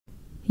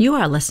You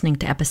are listening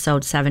to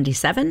episode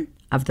 77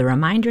 of the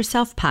Remind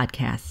Yourself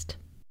podcast.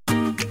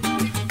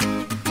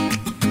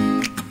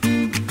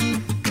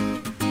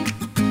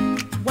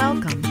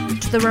 Welcome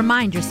to the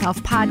Remind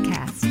Yourself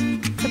podcast,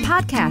 the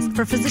podcast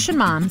for physician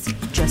moms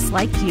just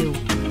like you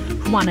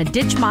who want to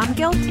ditch mom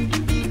guilt,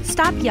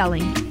 stop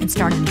yelling, and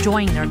start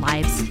enjoying their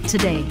lives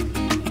today.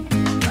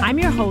 I'm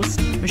your host,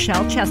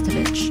 Michelle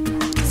Chestovich,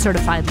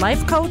 certified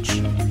life coach,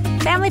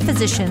 family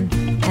physician,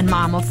 and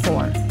mom of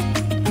 4.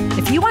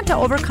 If you want to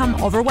overcome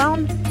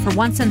overwhelm for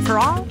once and for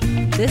all,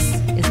 this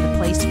is the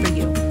place for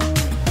you.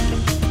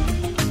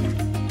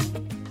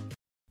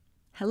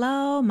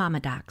 Hello,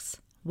 Mama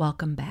Docs.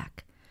 Welcome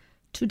back.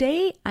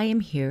 Today, I am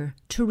here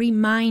to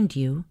remind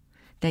you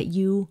that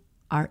you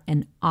are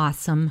an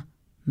awesome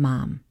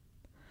mom.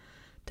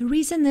 The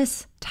reason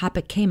this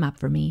topic came up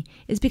for me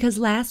is because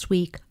last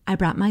week I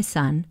brought my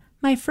son,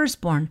 my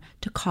firstborn,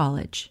 to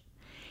college.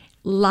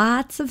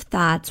 Lots of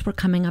thoughts were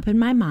coming up in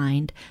my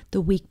mind the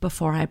week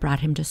before I brought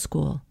him to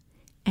school.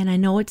 And I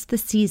know it's the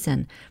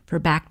season for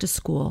back to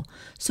school.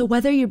 So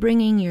whether you're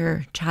bringing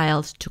your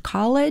child to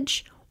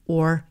college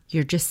or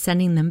you're just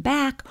sending them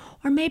back,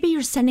 or maybe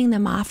you're sending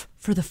them off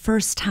for the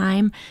first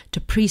time to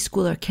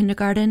preschool or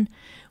kindergarten,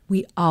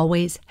 we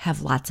always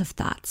have lots of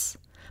thoughts.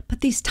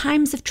 But these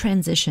times of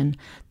transition,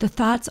 the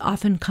thoughts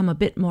often come a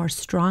bit more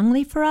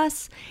strongly for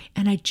us,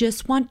 and I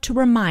just want to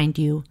remind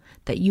you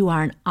that you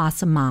are an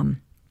awesome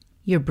mom.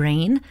 Your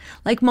brain,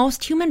 like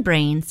most human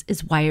brains,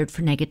 is wired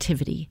for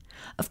negativity.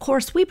 Of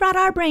course, we brought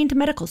our brain to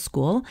medical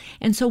school,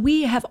 and so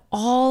we have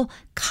all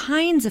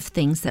kinds of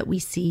things that we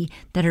see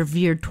that are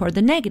veered toward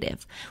the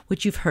negative,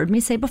 which you've heard me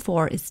say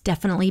before is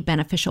definitely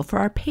beneficial for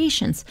our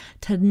patients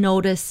to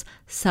notice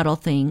subtle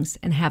things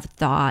and have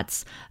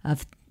thoughts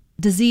of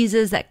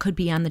diseases that could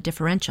be on the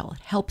differential.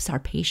 It helps our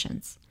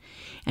patients.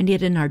 And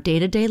yet in our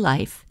day-to-day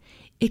life,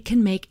 it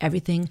can make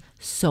everything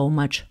so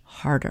much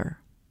harder.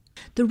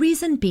 The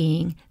reason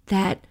being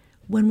that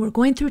when we're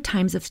going through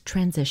times of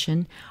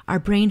transition, our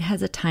brain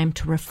has a time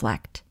to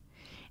reflect.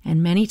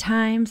 And many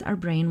times our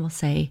brain will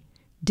say,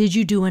 did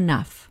you do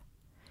enough?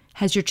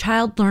 Has your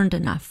child learned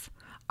enough?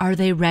 Are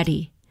they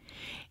ready?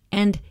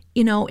 And,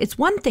 it's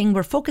one thing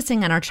we're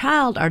focusing on our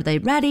child. Are they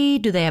ready?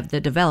 Do they have the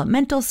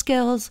developmental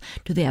skills?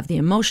 Do they have the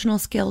emotional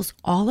skills?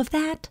 All of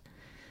that.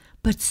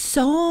 But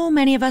so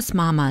many of us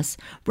mamas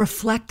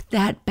reflect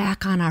that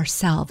back on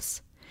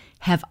ourselves.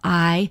 Have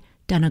I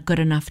done a good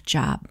enough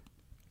job?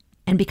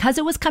 And because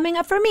it was coming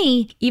up for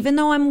me, even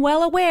though I'm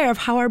well aware of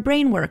how our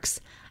brain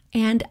works,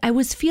 and I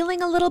was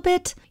feeling a little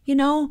bit,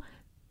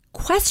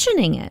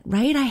 questioning it,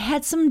 right? I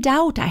had some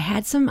doubt. I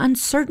had some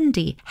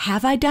uncertainty.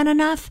 Have I done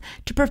enough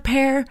to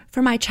prepare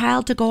for my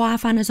child to go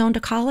off on his own to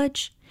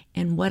college?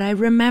 And what I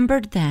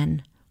remembered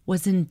then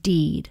was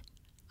indeed,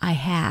 I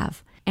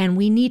have. And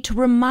we need to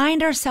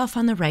remind ourselves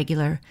on the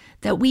regular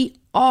that we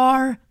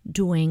are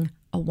doing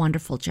a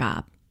wonderful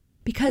job.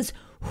 Because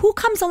who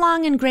comes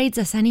along and grades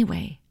us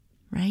anyway,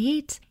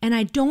 right? And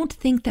I don't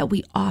think that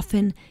we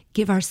often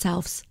give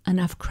ourselves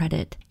enough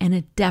credit. And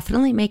it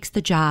definitely makes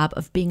the job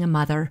of being a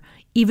mother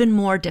even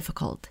more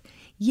difficult.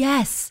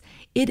 Yes,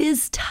 it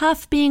is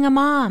tough being a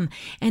mom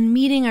and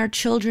meeting our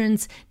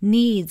children's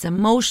needs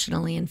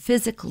emotionally and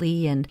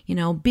physically and,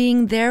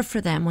 being there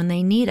for them when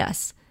they need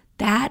us.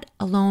 That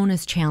alone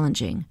is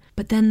challenging.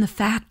 But then the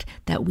fact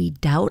that we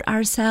doubt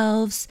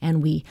ourselves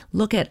and we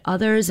look at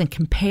others and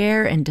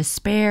compare and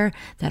despair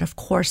that, of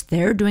course,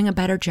 they're doing a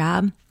better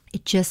job,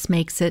 it just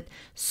makes it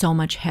so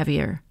much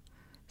heavier.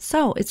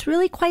 So it's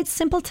really quite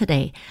simple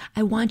today.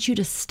 I want you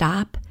to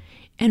stop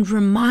and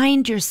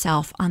remind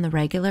yourself on the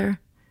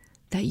regular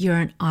that you're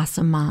an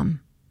awesome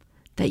mom,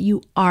 that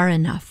you are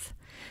enough,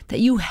 that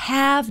you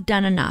have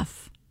done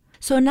enough.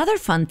 So another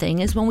fun thing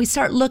is when we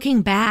start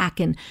looking back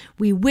and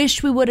we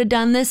wish we would have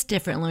done this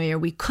differently, or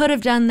we could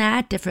have done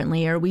that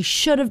differently, or we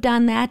should have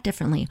done that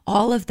differently.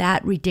 All of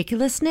that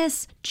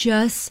ridiculousness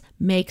just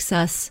makes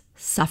us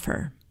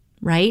suffer,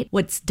 right?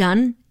 What's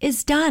done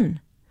is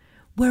done.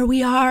 Where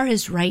we are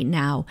is right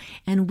now,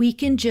 and we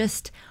can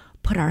just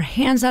put our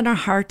hands on our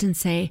heart and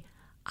say,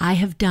 I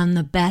have done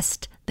the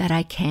best that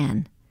I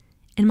can.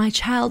 And my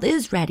child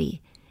is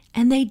ready,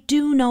 and they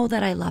do know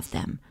that I love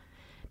them.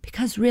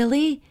 Because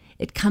really,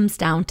 it comes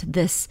down to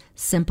this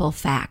simple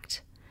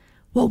fact.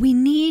 What we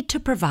need to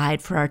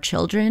provide for our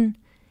children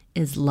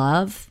is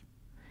love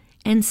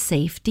and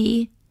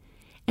safety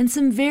and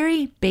some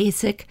very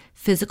basic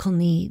physical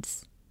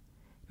needs.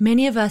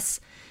 Many of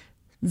us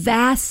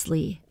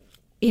vastly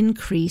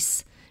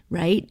increase,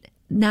 right?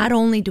 Not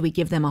only do we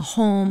give them a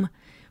home,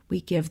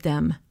 we give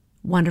them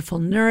wonderful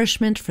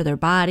nourishment for their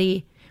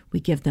body,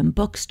 we give them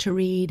books to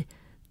read,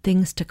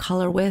 things to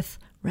color with,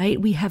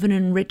 right? We have an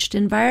enriched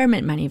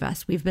environment, many of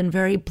us. We've been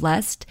very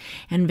blessed,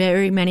 and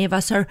very many of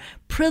us are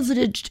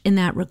privileged in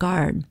that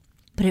regard.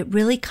 But it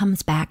really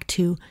comes back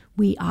to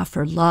we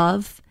offer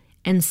love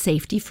and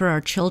safety for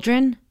our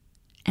children,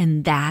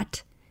 and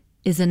that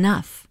is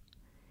enough.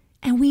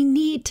 And we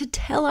need to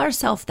tell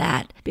ourselves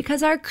that,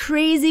 because our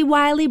crazy,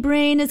 wily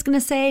brain is going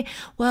to say,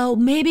 well,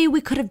 maybe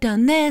we could have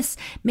done this.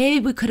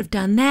 Maybe we could have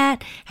done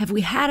that. Have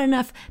we had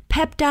enough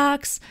pep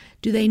docs?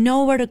 Do they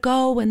know where to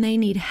go when they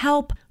need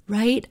help?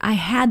 Right? I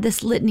had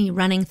this litany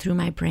running through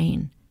my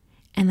brain.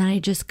 And then I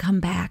just come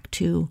back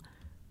to,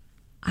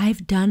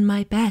 I've done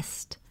my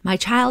best. My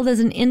child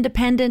is an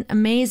independent,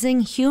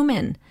 amazing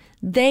human.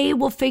 They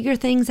will figure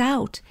things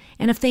out.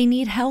 And if they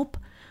need help,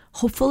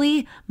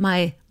 hopefully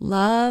my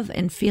love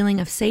and feeling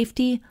of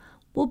safety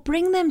will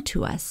bring them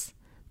to us.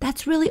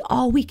 That's really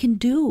all we can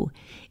do,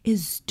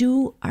 is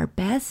do our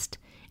best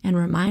and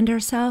remind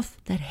ourselves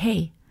that,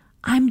 hey,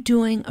 I'm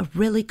doing a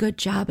really good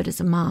job as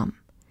a mom.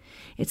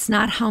 It's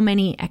not how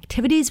many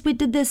activities we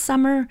did this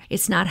summer.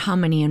 It's not how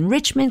many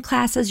enrichment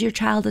classes your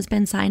child has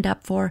been signed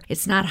up for.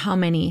 It's not how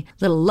many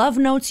little love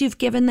notes you've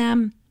given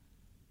them.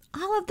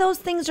 All of those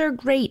things are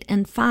great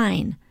and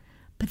fine,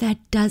 but that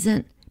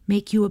doesn't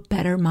make you a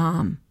better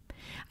mom.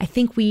 I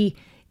think we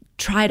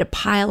try to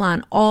pile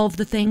on all of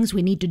the things.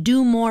 We need to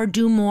do more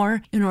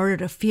in order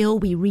to feel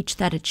we reach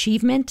that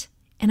achievement.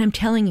 And I'm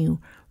telling you,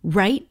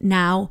 right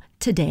now,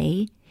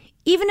 today,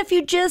 even if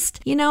you just,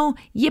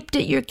 yipped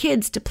at your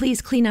kids to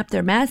please clean up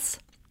their mess,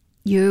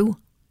 you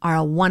are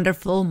a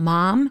wonderful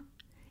mom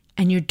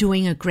and you're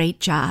doing a great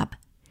job.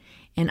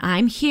 And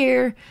I'm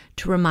here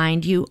to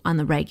remind you on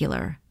the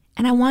regular.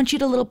 And I want you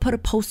to put a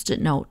Post-it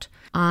note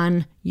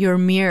on your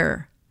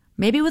mirror,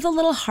 maybe with a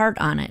little heart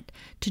on it,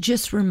 to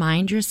just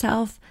remind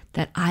yourself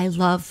that I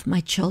love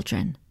my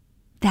children.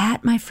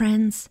 That, my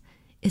friends,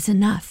 is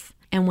enough.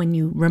 And when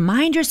you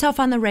remind yourself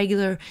on the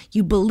regular,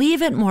 you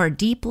believe it more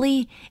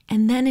deeply,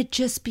 and then it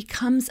just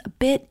becomes a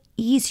bit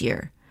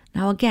easier.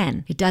 Now,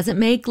 again, it doesn't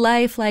make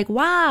life like,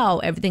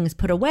 wow, everything is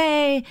put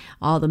away,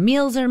 all the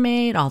meals are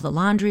made, all the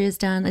laundry is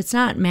done. It's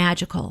not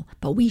magical,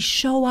 but we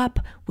show up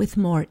with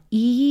more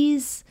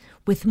ease,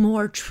 with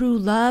more true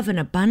love and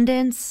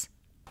abundance.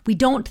 We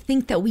don't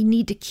think that we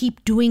need to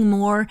keep doing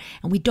more,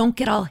 and we don't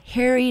get all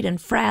harried and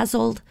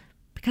frazzled.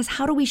 Because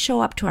how do we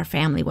show up to our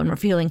family when we're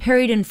feeling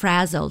harried and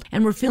frazzled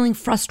and we're feeling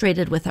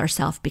frustrated with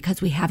ourselves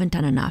because we haven't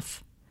done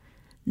enough?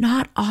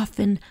 Not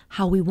often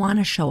how we want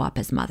to show up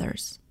as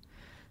mothers.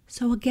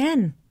 So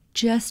again,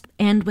 just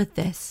end with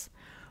this.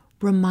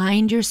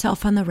 Remind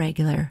yourself on the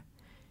regular,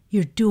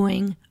 you're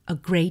doing a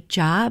great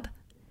job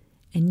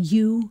and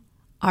you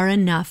are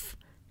enough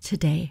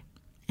today.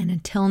 And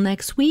until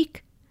next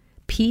week,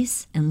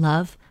 peace and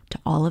love to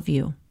all of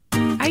you.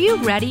 Are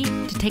you ready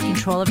to take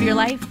control of your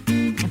life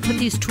and put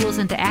these tools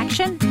into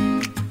action?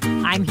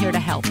 I'm here to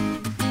help.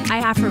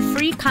 I offer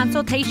free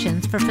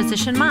consultations for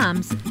physician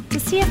moms to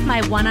see if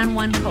my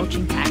one-on-one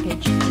coaching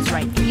package is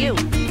right for you.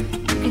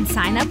 You can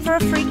sign up for a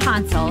free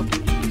consult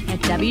at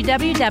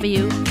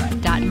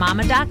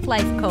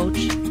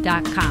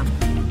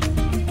www.mamadoclifecoach.com.